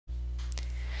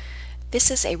This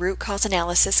is a root cause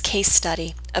analysis case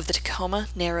study of the Tacoma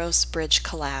Narrows Bridge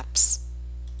Collapse.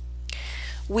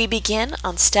 We begin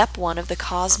on step 1 of the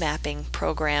cause mapping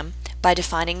program by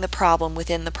defining the problem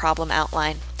within the problem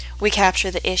outline. We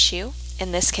capture the issue,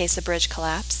 in this case the bridge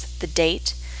collapse, the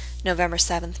date, November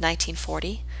 7th,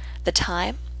 1940, the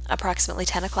time, approximately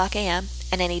 10 o'clock a.m.,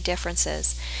 and any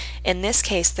differences. In this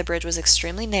case, the bridge was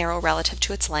extremely narrow relative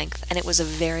to its length, and it was a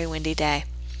very windy day.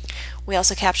 We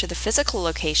also capture the physical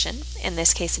location, in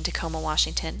this case in Tacoma,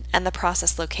 Washington, and the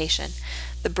process location.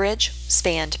 The bridge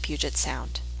spanned Puget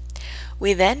Sound.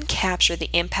 We then capture the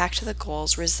impact of the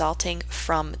goals resulting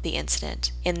from the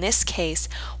incident. In this case,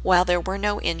 while there were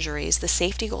no injuries, the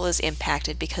safety goal is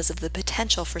impacted because of the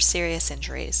potential for serious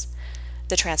injuries.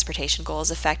 The transportation goal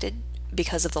is affected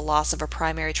because of the loss of a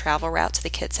primary travel route to the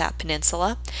Kitsap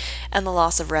Peninsula and the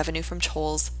loss of revenue from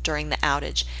tolls during the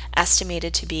outage,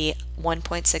 estimated to be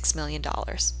 $1.6 million.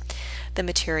 The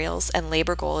materials and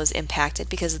labor goal is impacted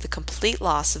because of the complete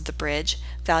loss of the bridge,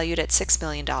 valued at $6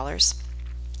 million.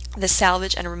 The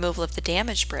salvage and removal of the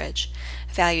damaged bridge,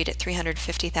 valued at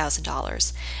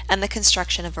 $350,000, and the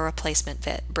construction of a replacement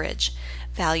bridge,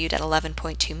 valued at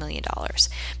 $11.2 million,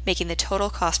 making the total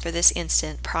cost for this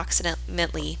incident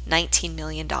approximately $19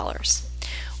 million.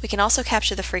 We can also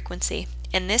capture the frequency.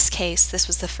 In this case, this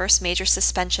was the first major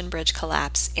suspension bridge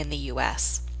collapse in the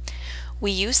U.S.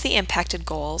 We use the impacted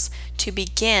goals to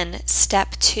begin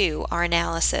step 2, our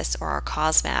analysis or our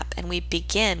cause map, and we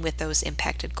begin with those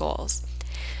impacted goals.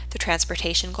 The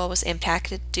transportation goal was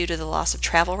impacted due to the loss of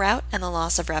travel route and the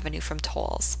loss of revenue from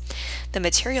tolls. The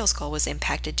materials goal was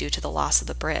impacted due to the loss of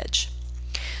the bridge.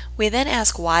 We then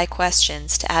ask why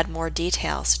questions to add more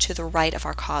details to the right of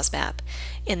our cause map.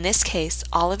 In this case,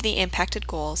 all of the impacted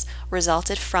goals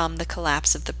resulted from the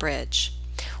collapse of the bridge.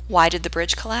 Why did the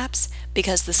bridge collapse?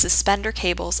 Because the suspender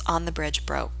cables on the bridge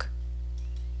broke.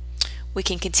 We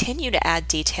can continue to add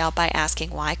detail by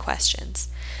asking why questions.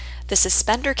 The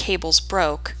suspender cables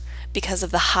broke because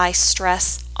of the high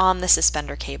stress on the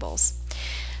suspender cables.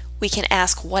 We can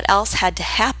ask what else had to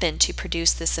happen to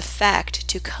produce this effect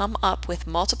to come up with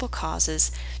multiple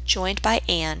causes joined by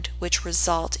and which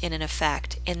result in an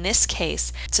effect. In this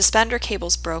case, suspender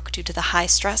cables broke due to the high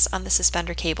stress on the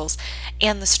suspender cables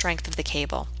and the strength of the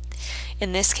cable.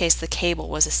 In this case, the cable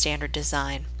was a standard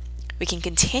design. We can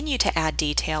continue to add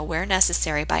detail where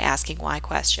necessary by asking why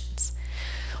questions.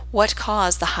 What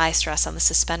caused the high stress on the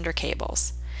suspender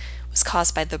cables? It was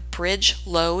caused by the bridge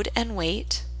load and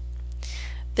weight,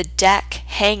 the deck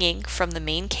hanging from the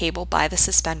main cable by the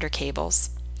suspender cables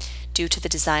due to the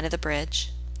design of the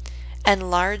bridge,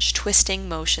 and large twisting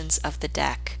motions of the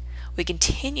deck. We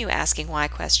continue asking why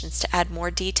questions to add more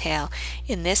detail,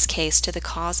 in this case to the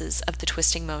causes of the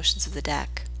twisting motions of the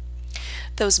deck.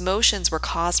 Those motions were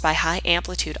caused by high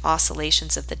amplitude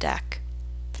oscillations of the deck.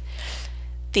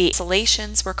 The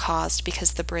oscillations were caused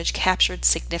because the bridge captured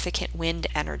significant wind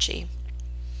energy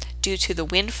due to the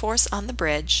wind force on the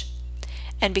bridge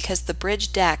and because the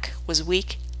bridge deck was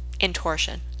weak in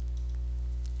torsion.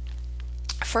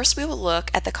 First, we will look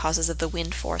at the causes of the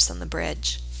wind force on the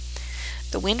bridge.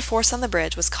 The wind force on the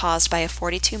bridge was caused by a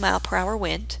 42 mile per hour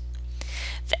wind,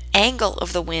 the angle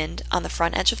of the wind on the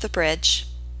front edge of the bridge,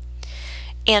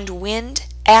 and wind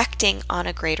acting on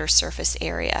a greater surface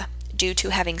area due to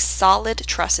having solid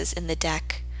trusses in the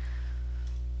deck.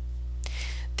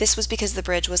 This was because the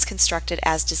bridge was constructed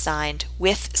as designed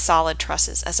with solid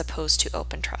trusses as opposed to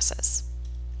open trusses.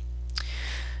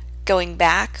 Going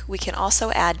back, we can also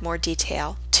add more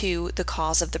detail to the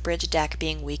cause of the bridge deck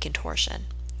being weak in torsion.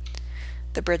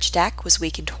 The bridge deck was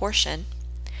weak in torsion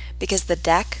because the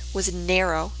deck was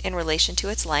narrow in relation to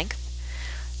its length.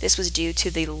 This was due to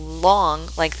the long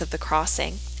length of the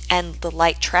crossing and the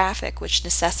light traffic, which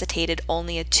necessitated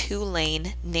only a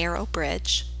 2-lane narrow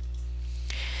bridge,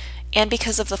 and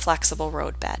because of the flexible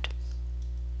roadbed.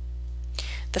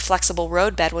 The flexible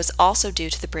roadbed was also due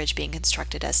to the bridge being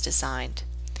constructed as designed.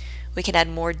 We can add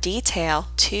more detail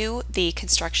to the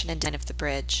construction and design of the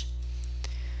bridge.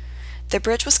 The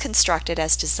bridge was constructed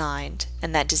as designed,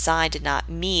 and that design did not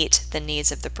meet the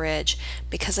needs of the bridge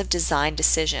because of design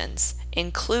decisions,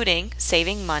 including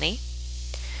saving money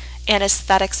and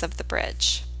aesthetics of the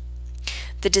bridge.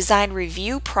 The design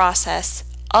review process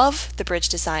of the bridge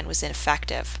design was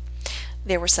ineffective.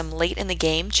 There were some late in the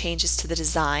game changes to the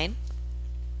design,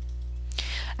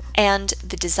 and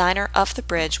the designer of the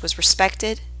bridge was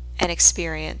respected and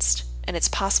experienced, and it's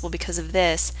possible because of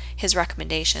this his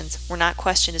recommendations were not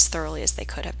questioned as thoroughly as they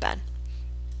could have been.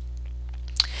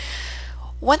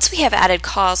 Once we have added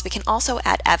cause, we can also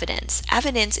add evidence.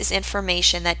 Evidence is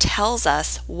information that tells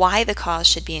us why the cause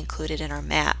should be included in our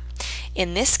map.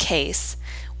 In this case,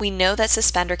 We know that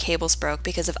suspender cables broke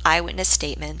because of eyewitness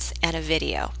statements and a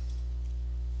video.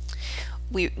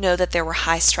 We know that there were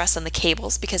high stress on the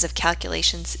cables because of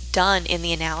calculations done in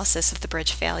the analysis of the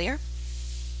bridge failure.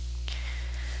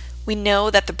 We know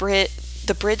that the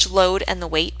bridge load and the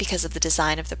weight because of the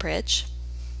design of the bridge.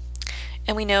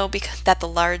 And we know of the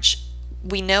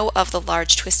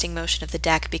large twisting motion of the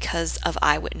deck because of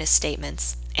eyewitness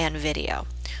statements and video.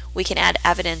 We can add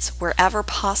evidence wherever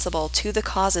possible to the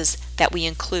causes that we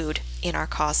include in our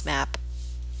cause map.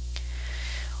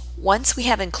 Once we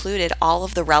have included all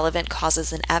of the relevant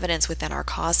causes and evidence within our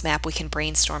cause map, we can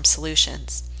brainstorm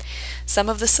solutions. Some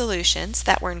of the solutions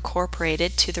that were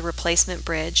incorporated to the replacement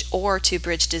bridge or to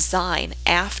bridge design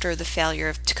after the failure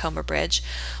of Tacoma Bridge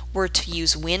were to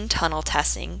use wind tunnel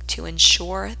testing to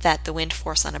ensure that the wind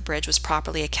force on a bridge was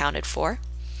properly accounted for,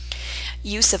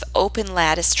 use of open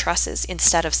lattice trusses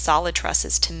instead of solid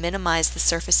trusses to minimize the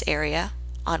surface area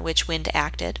on which wind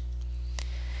acted,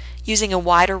 using a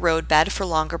wider roadbed for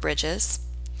longer bridges,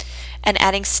 and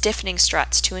adding stiffening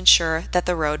struts to ensure that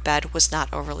the roadbed was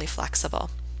not overly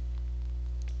flexible.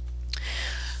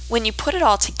 When you put it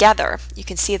all together, you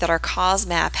can see that our cause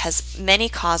map has many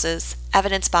causes,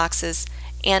 evidence boxes,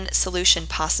 and solution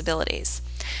possibilities.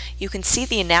 You can see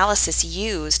the analysis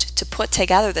used to put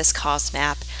together this cause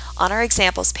map on our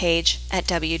examples page at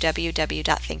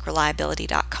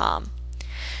www.thinkreliability.com.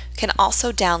 You can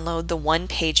also download the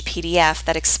one-page PDF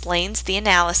that explains the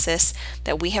analysis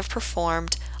that we have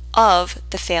performed of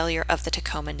the failure of the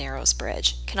Tacoma Narrows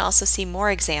Bridge. You can also see more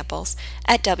examples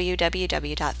at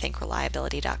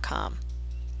www.thinkreliability.com.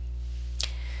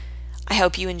 I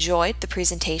hope you enjoyed the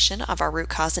presentation of our root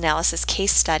cause analysis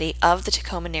case study of the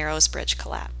Tacoma Narrows Bridge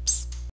collapse.